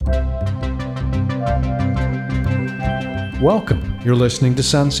Welcome. You're listening to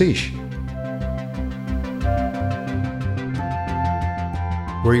Sancit,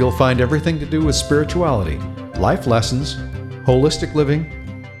 where you'll find everything to do with spirituality, life lessons, holistic living,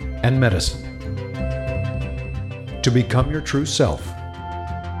 and medicine. To become your true self.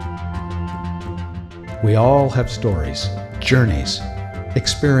 We all have stories, journeys,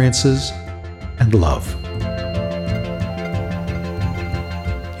 experiences, and love.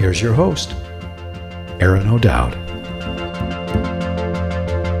 Here's your host, Aaron O'Dowd.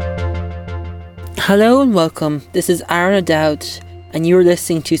 Hello and welcome. This is Aaron O'Dowd, and you're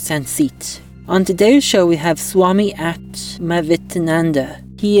listening to Sancit. On today's show, we have Swami Atmavidyananda.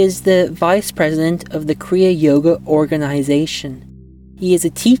 He is the Vice President of the Kriya Yoga Organization. He is a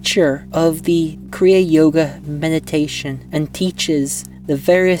teacher of the Kriya Yoga meditation and teaches the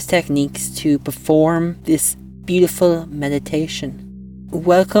various techniques to perform this beautiful meditation.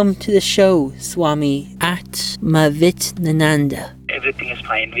 Welcome to the show, Swami Atmavidyananda. Everything is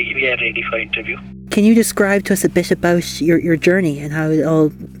fine. We are ready for interview. Can you describe to us a bit about your journey and how it all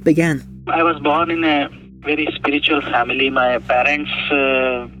began? I was born in a very spiritual family. My parents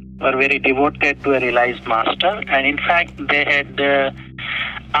were very devoted to a realized master, and in fact they had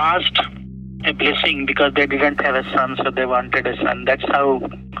asked a blessing because they didn't have a son, so they wanted a son. That's how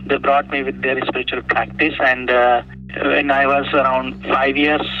they brought me with their spiritual practice. And when I was around 5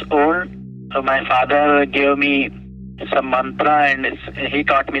 years old, my father gave me some mantra and he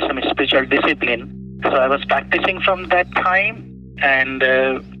taught me some spiritual discipline. So I was practicing from that time, and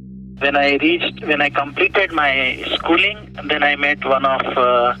when I completed my schooling, then I met one of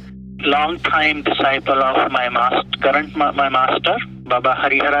long-time disciple of my master, my master, Baba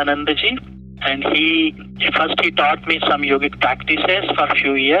Hariharananda Giri, and he taught me some yogic practices for a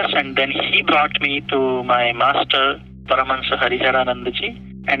few years, and then he brought me to my master, Paramahamsa Hariharananda Giri,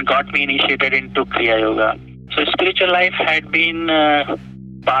 and got me initiated into Kriya Yoga. So spiritual life had been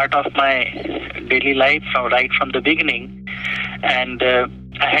part of my daily life right from the beginning, and I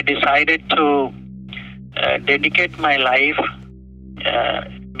had decided to dedicate my life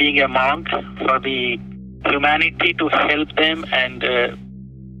being a monk for the humanity, to help them, and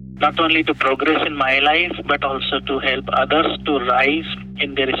not only to progress in my life but also to help others to rise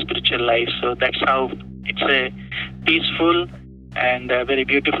in their spiritual life. So that's how it's a peaceful and a very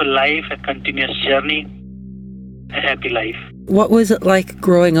beautiful life, a continuous journey, a happy life. What was it like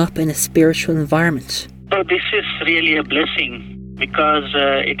growing up in a spiritual environment? So this is really a blessing, because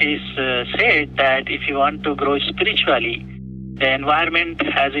it is said that if you want to grow spiritually, the environment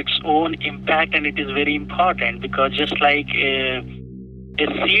has its own impact, and it is very important, because just like a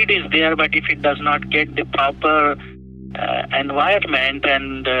seed is there, but if it does not get the proper environment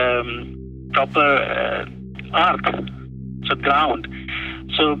and proper earth, so ground,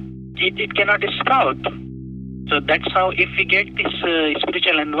 so it cannot sprout. So that's how, if we get this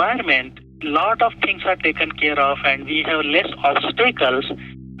spiritual environment, a lot of things are taken care of, and we have less obstacles,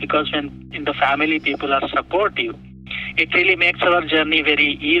 because when in the family people are supportive, it really makes our journey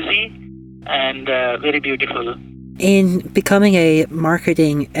very easy and very beautiful. In becoming a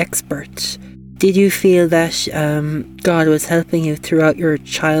marketing expert, did you feel that God was helping you throughout your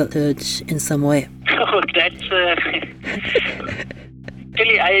childhood in some way? Oh, that's...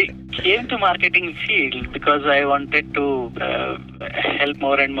 Actually, I came to marketing field because I wanted to help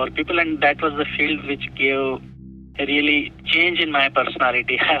more and more people, and that was the field which gave a really change in my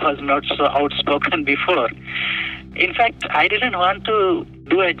personality. I was not so outspoken before. In fact, I didn't want to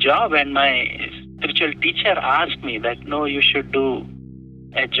do a job, and my spiritual teacher asked me that, no, you should do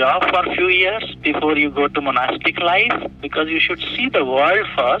a job for a few years before you go to monastic life, because you should see the world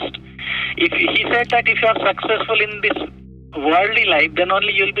first. He said that if you are successful in this worldly life, then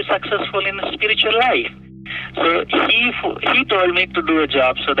only you'll be successful in the spiritual life. So he told me to do a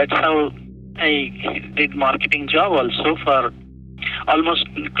job. So that's how I did marketing job also for almost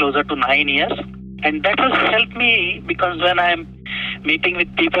closer to 9 years. And that has helped me, because when I'm meeting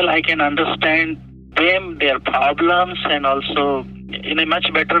with people, I can understand them, their problems, and also in a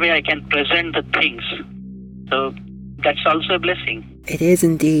much better way I can present the things. So that's also a blessing. It is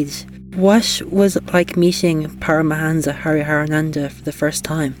indeed. What was it like meeting Paramahamsa Hariharananda for the first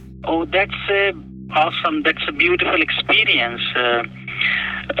time? Oh, that's awesome. That's a beautiful experience. I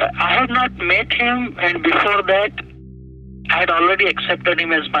had not met him, and before that, I had already accepted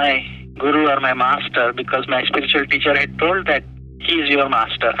him as my guru or my master, because my spiritual teacher had told that he is your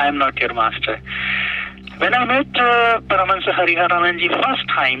master, I am not your master. When I met Paramahamsa Hariharananda first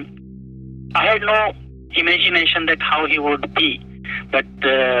time, I had no imagination that how he would be. But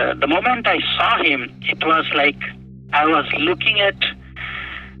the moment I saw him, it was like I was looking at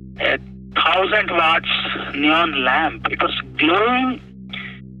a 1,000 watts neon lamp. It was glowing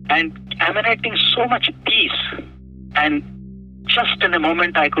and emanating so much peace. And just in a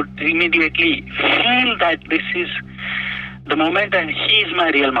moment, I could immediately feel that this is the moment, and he is my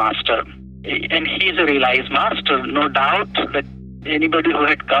real master. And he is a realized master. No doubt that anybody who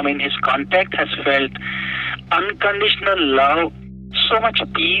had come in his contact has felt unconditional love, so much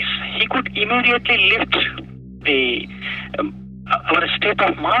peace. He could immediately lift our state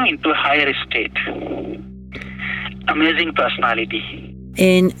of mind to a higher state. Amazing personality.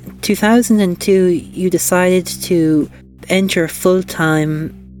 In 2002, you decided to enter a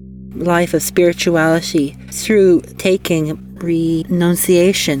full-time life of spirituality through taking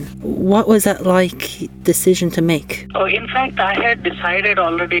renunciation. What was that like decision to make? Oh, in fact, I had decided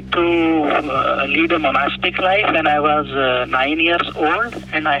already to lead a monastic life when I was 9 years old,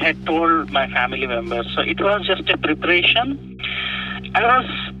 and I had told my family members. So it was just a preparation. I was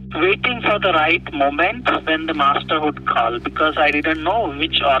waiting for the right moment when the master would call, because I didn't know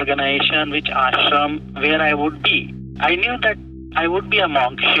which organization, which ashram, where I would be. I knew that I would be a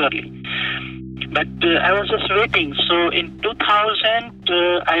monk, surely. But I was just waiting. So in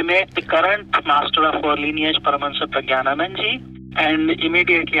 2000, I met the current master of our lineage, Paramahamsa Prajnanananda, and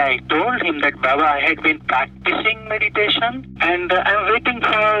immediately I told him that, Baba, I had been practicing meditation, and I'm waiting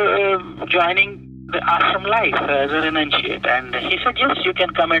for joining the ashram life as a renunciate. And he said, yes, you can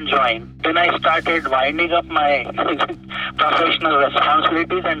come and join. Then I started winding up my professional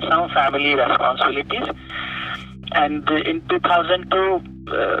responsibilities and some family responsibilities. And in 2002,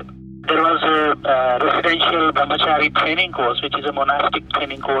 there was a residential brahmachari training course, which is a monastic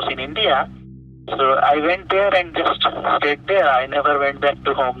training course in India. So I went there and just stayed there. I never went back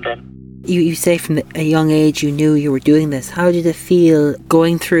to home then. You say from a young age you knew you were doing this. How did it feel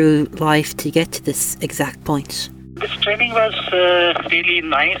going through life to get to this exact point? This training was really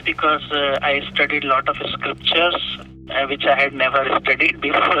nice because I studied a lot of scriptures, which I had never studied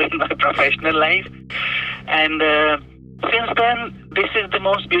before in my professional life. And since then, this is the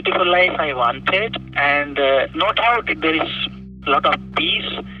most beautiful life I wanted. And no doubt there is a lot of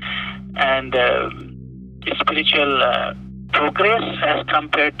peace and spiritual progress as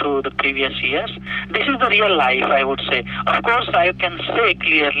compared to the previous years. This is the real life, I would say. Of course, I can say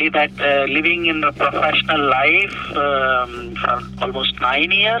clearly that living in a professional life for almost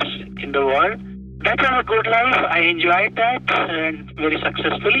 9 years in the world, that was a good life. I enjoyed that and very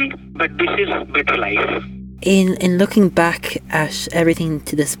successfully, but this is better life. In looking back at everything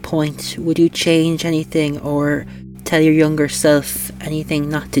to this point, would you change anything or tell your younger self anything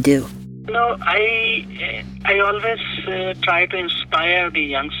not to do? No, I always try to inspire the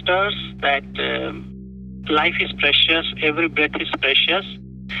youngsters that life is precious, every breath is precious,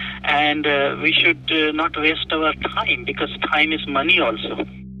 and we should not waste our time, because time is money also.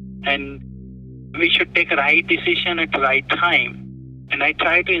 And we should take a right decision at the right time. And I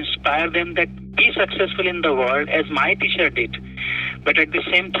try to inspire them that be successful in the world as my teacher did. But at the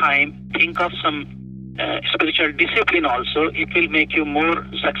same time, think of some spiritual discipline also. It will make you more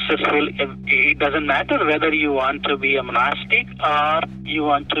successful. It doesn't matter whether you want to be a monastic or you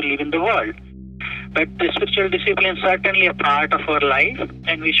want to live in the world. But the spiritual discipline is certainly a part of our life,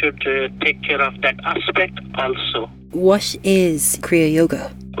 and we should take care of that aspect also. What is Kriya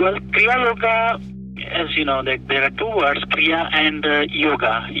Yoga? Well, Kriya Yoga, as you know, that there are two words, Kriya and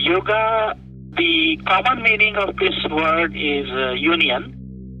Yoga. Yoga, the common meaning of this word is union.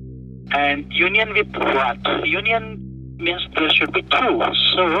 And union with what? Union means there should be two.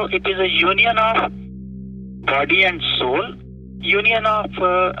 So it is a union of body and soul, union of,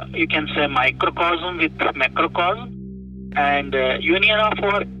 you can say, microcosm with macrocosm, and union of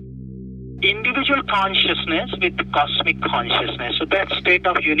our individual consciousness with cosmic consciousness. So that state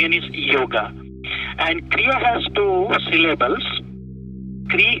of union is yoga. And Kriya has two syllables,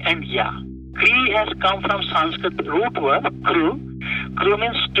 Kri and Ya. Kri has come from Sanskrit root word, Kru. Kru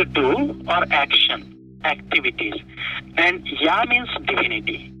means to do or action, activities. And Ya means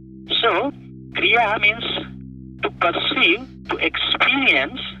divinity. So, Kriya means to perceive, to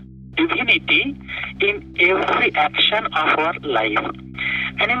experience divinity in every action of our life.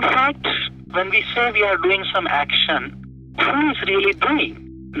 And in fact, when we say we are doing some action, who is really doing?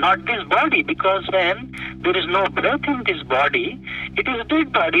 Not this body, because when there is no breath in this body, it is a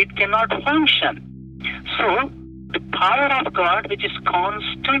dead body, it cannot function. So, the power of God which is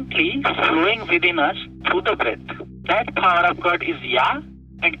constantly flowing within us through the breath, that power of God is Ya,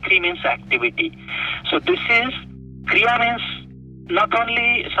 and Kri means activity. So this is, Kriya means not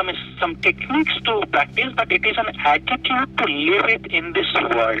only some techniques to practice, but it is an attitude to live it in this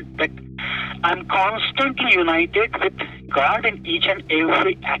world. That I'm constantly united with God in each and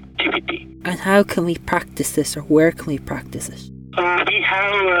every activity. And how can we practice this, or where can we practice it? We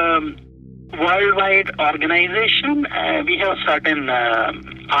have worldwide organization. We have certain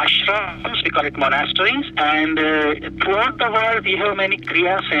ashrams, we call it monasteries, and throughout the world we have many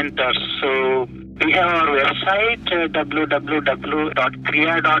Kriya centers. So we have our website www.kriya.org,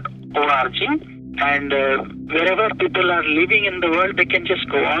 and wherever people are living in the world, they can just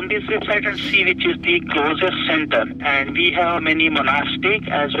go on this website and see which is the closest center. And we have many monastic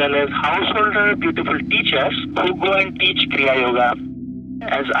as well as householder beautiful teachers who go and teach Kriya Yoga.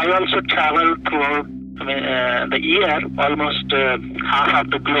 As I also travel throughout the year, almost half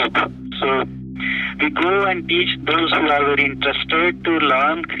of the globe. So we go and teach those who are very interested to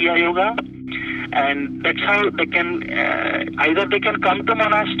learn Kriya Yoga. And that's how they can, either they can come to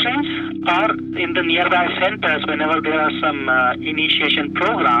monasteries or in the nearby centers, whenever there are some initiation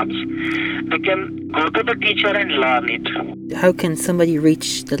programs, they can go to the teacher and learn it. How can somebody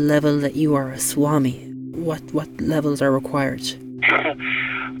reach the level that you are a Swami? What levels are required?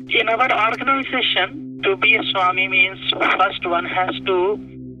 In our organization, to be a Swami means first one has to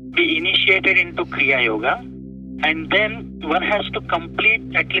be initiated into Kriya Yoga, and then one has to complete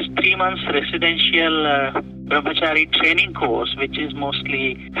at least 3 months residential brahmachari training course, which is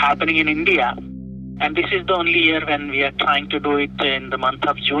mostly happening in India. And this is the only year when we are trying to do it in the month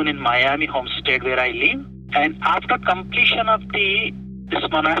of June in Miami, home state where I live. And after completion of this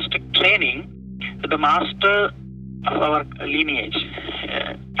monastic training, the master of our lineage,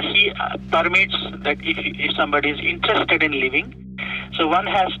 he permits that if somebody is interested in living, so one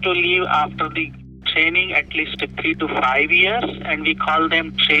has to live after the training at least 3 to 5 years, and we call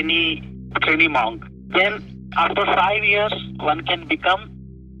them trainee monk. Then after 5 years, one can become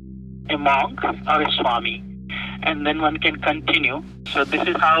a monk or a Swami, and then one can continue. So this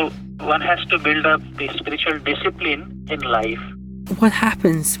is how one has to build up the spiritual discipline in life. What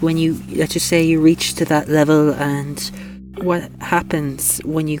happens when you, let's just say you reach to that level, and what happens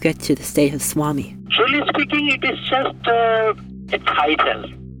when you get to the state of Swami? Truly speaking, it is just a title.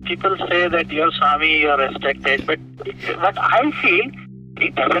 People say that you're Swami, you're respected, but what I feel,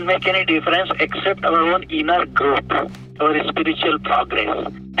 it doesn't make any difference except our own inner growth, our spiritual progress.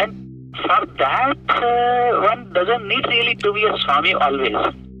 And for that, one doesn't need really to be a Swami always.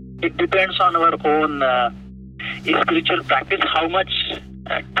 It depends on our own spiritual practice, how much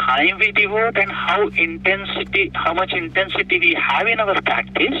time we devote and how much intensity we have in our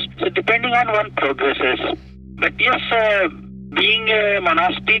practice. So depending on one progresses. But yes, being a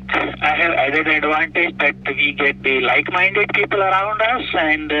monastic, I have added advantage that we get the like-minded people around us,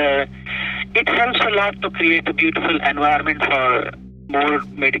 and it helps a lot to create a beautiful environment for more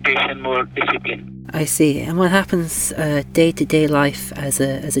meditation, more discipline. I see. And what happens day-to-day life as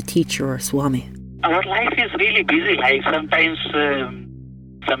a teacher or a Swami? Our life is really busy. Like sometimes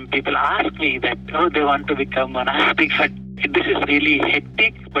some people ask me that, they want to become monastic, but this is really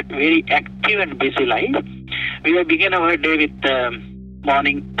hectic but very active and busy life. We begin our day with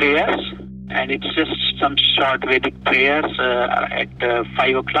morning prayers, and it's just some short Vedic prayers at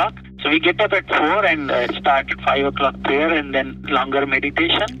 5 o'clock. So we get up at 4 and start at 5 o'clock prayer, and then longer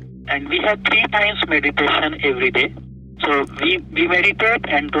meditation. And we have 3 times meditation every day. So we meditate,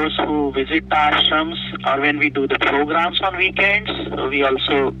 and those who visit the ashrams or when we do the programs on weekends, we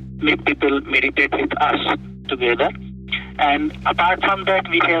also make people meditate with us together. And apart from that,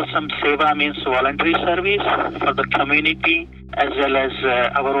 we have some seva, means voluntary service for the community, as well as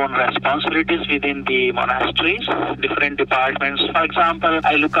our own responsibilities within the monasteries, different departments. For example,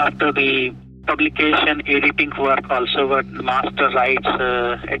 I look after the publication, editing work also, but the master writes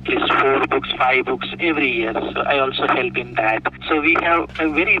at least 4 books, 5 books every year. So I also help in that. So we have a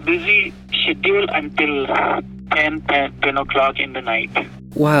very busy schedule until 10 o'clock in the night.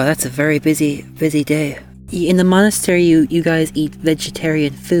 Wow, that's a very busy day. In the monastery, you guys eat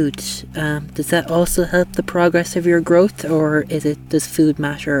vegetarian food. Does that also help the progress of your growth, or does food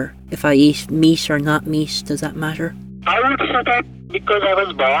matter? If I eat meat or not meat, does that matter? I would say that because I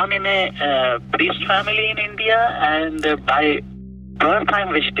was born in a priest family in India, and by birth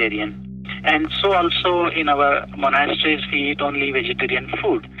I'm vegetarian. And so also in our monasteries we eat only vegetarian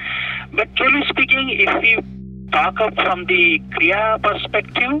food. But truly speaking, if we talk up from the Kriya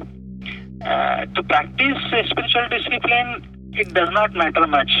perspective, to practice spiritual discipline, it does not matter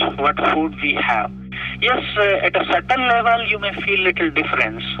much what food we have. Yes, at a certain level you may feel little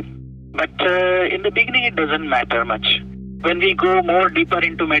difference, but in the beginning it doesn't matter much. When we go more deeper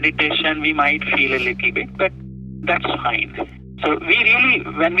into meditation, we might feel a little bit, but that's fine. So we really,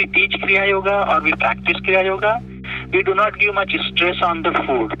 when we teach Kriya Yoga or we practice Kriya Yoga, we do not give much stress on the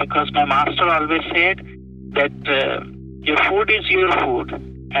food, because my master always said that your food is your food,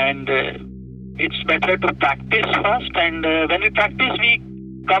 and it's better to practice first, and when we practice, we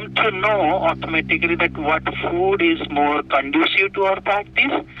come to know automatically that what food is more conducive to our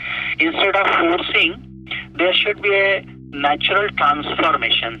practice. Instead of forcing, there should be a natural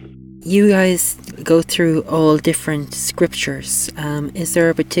transformation. You guys go through all different scriptures. Is there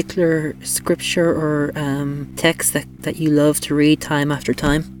a particular scripture or text that you love to read time after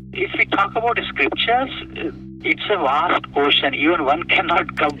time? If we talk about scriptures, it's a vast ocean. Even one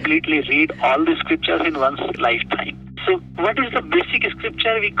cannot completely read all the scriptures in one's lifetime. So what is the basic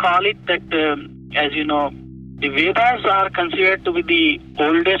scripture? We call it that, as you know, the Vedas are considered to be the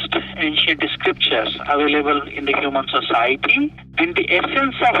oldest ancient scriptures available in the human society. And the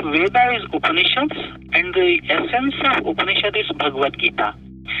essence of Veda is Upanishads, and the essence of Upanishad is Bhagavad Gita.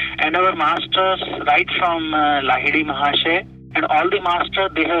 And our masters, right from Lahiri Mahasaya, and all the masters,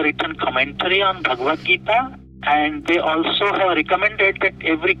 they have written commentary on Bhagavad Gita, and they also have recommended that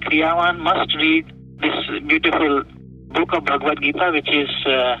every Kriyavan must read this beautiful book of Bhagavad Gita, which is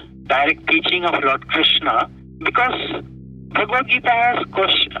direct teaching of Lord Krishna, because Bhagavad Gita has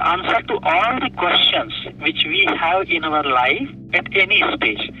answer to all the questions which we have in our life at any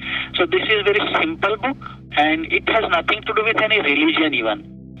stage. So this is a very simple book, and it has nothing to do with any religion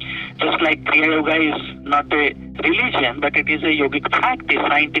even. Just like Kriya Yoga is not a religion, but it is a yogic practice,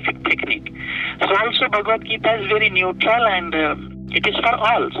 scientific technique. So also Bhagavad Gita is very neutral, and it is for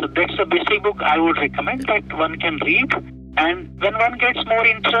all. So that's a basic book I would recommend that one can read. And when one gets more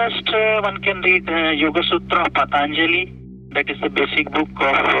interest, one can read Yoga Sutra of Patanjali. That is the basic book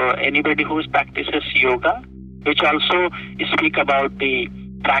of anybody who practices yoga, which also speak about the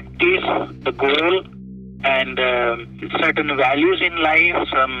practice, the goal, and certain values in life,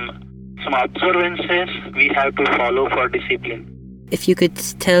 some observances we have to follow for discipline. If you could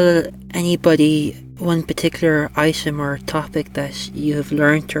tell anybody one particular item or topic that you have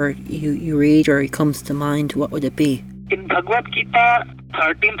learnt or you read or it comes to mind, what would it be? In Bhagavad Gita,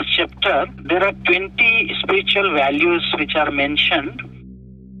 13th chapter, there are 20 spiritual values which are mentioned,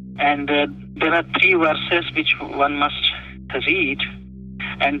 and there are 3 verses which one must read.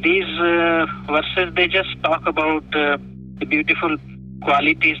 And these verses, they just talk about the beautiful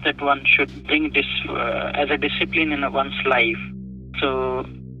qualities that one should bring this as a discipline in one's life. So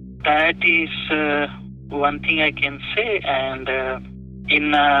that is one thing I can say. And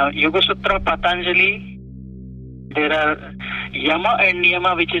in Yoga Sutra Patanjali, there are Yama and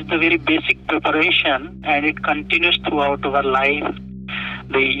Niyama, which is the very basic preparation, and it continues throughout our life.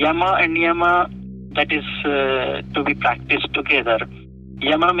 The Yama and Niyama, that is to be practiced together.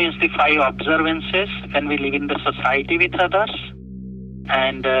 Yama means the 5 observances when we live in the society with others,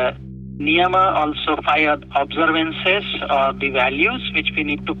 and Niyama also 5 observances or the values which we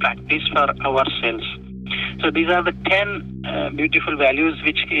need to practice for ourselves. So these are the 10 beautiful values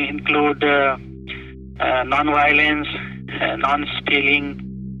which include non-violence,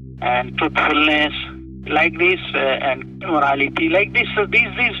 non-stealing, and truthfulness, like this, and morality, like this. So these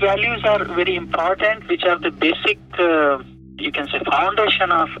values are very important, which are the basic, you can say,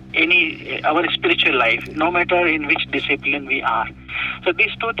 foundation of our spiritual life, no matter in which discipline we are. So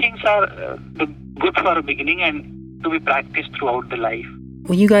these 2 things are good for a beginning and to be practiced throughout the life.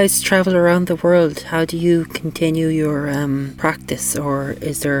 When you guys travel around the world, how do you continue your practice, or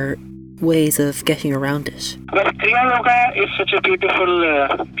is there ways of getting around it? Well, Kriya Yoga is such a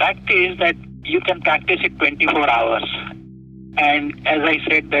beautiful practice that you can practice it 24 hours. And as I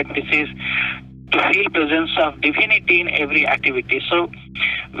said, that this is to feel presence of divinity in every activity. So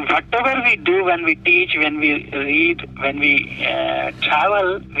whatever we do, when we teach, when we read, when we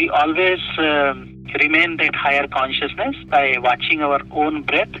travel, we always remain that higher consciousness by watching our own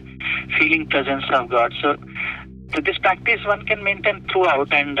breath, feeling presence of God. So this practice one can maintain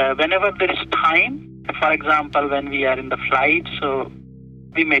throughout, and whenever there is time, for example, when we are in the flight, so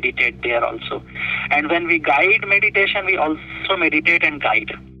we meditate there also. And when we guide meditation, we also meditate and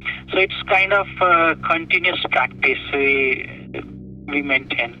guide. So it's kind of continuous practice we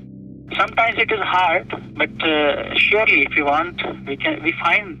maintain. Sometimes it is hard, but surely if we want, we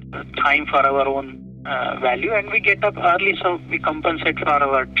find time for our own value, and we get up early, so we compensate for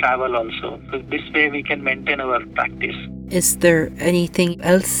our travel also. So this way we can maintain our practice. Is there anything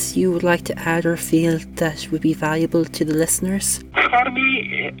else you would like to add or feel that would be valuable to the listeners? For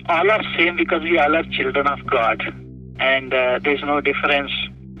me, all are same, because we all are children of God, and there's no difference.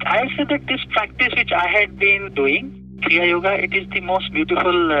 I say that this practice which I had been doing, Kriya Yoga, it is the most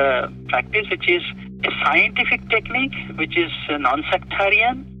beautiful practice, which is a scientific technique, which is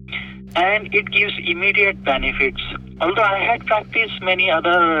non-sectarian, and it gives immediate benefits. Although I had practiced many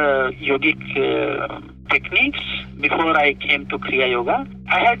other yogic techniques before I came to Kriya Yoga,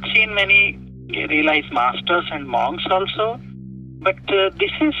 I had seen many realized masters and monks also, but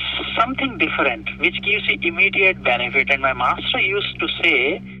this is something different which gives you immediate benefit. And my master used to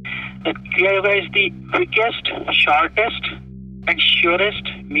say that Kriya Yoga is the quickest, shortest and surest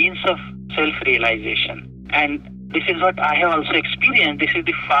means of self-realization. And this is what I have also experienced. This is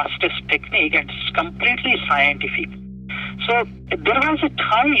the fastest technique and it's completely scientific. So there was a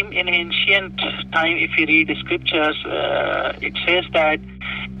time in ancient time, if you read the scriptures, it says that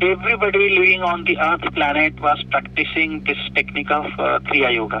everybody living on the earth planet was practicing this technique of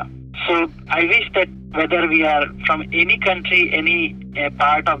Kriya Yoga. So I wish that whether we are from any country, any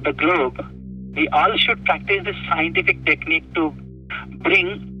part of the globe, we all should practice this scientific technique to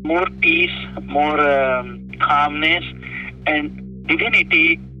bring more peace, more calmness and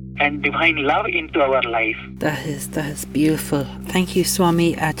divinity and divine love into our life. That is beautiful. Thank you,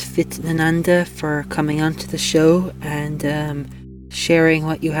 Swami Atmavidananda, for coming onto the show and sharing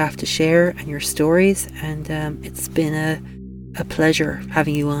what you have to share and your stories. And it's been a pleasure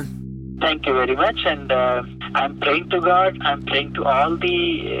having you on. Thank you very much. And I'm praying to God, I'm praying to all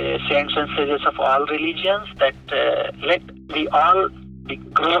the saints and sages of all religions that let we all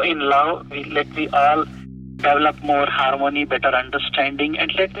grow in love, let we all develop more harmony, better understanding,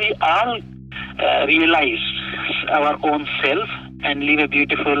 and let we all realize our own self and live a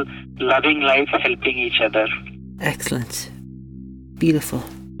beautiful, loving life helping each other. Excellent. Beautiful.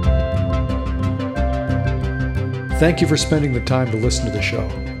 Thank you for spending the time to listen to the show.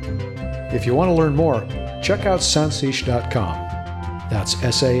 If you want to learn more, check out sancit.com. That's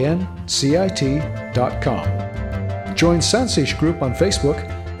SANCIT.com. Join Sancit Group on Facebook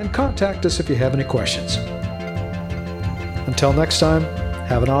and contact us if you have any questions. Until next time,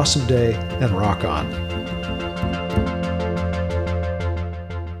 have an awesome day and rock on.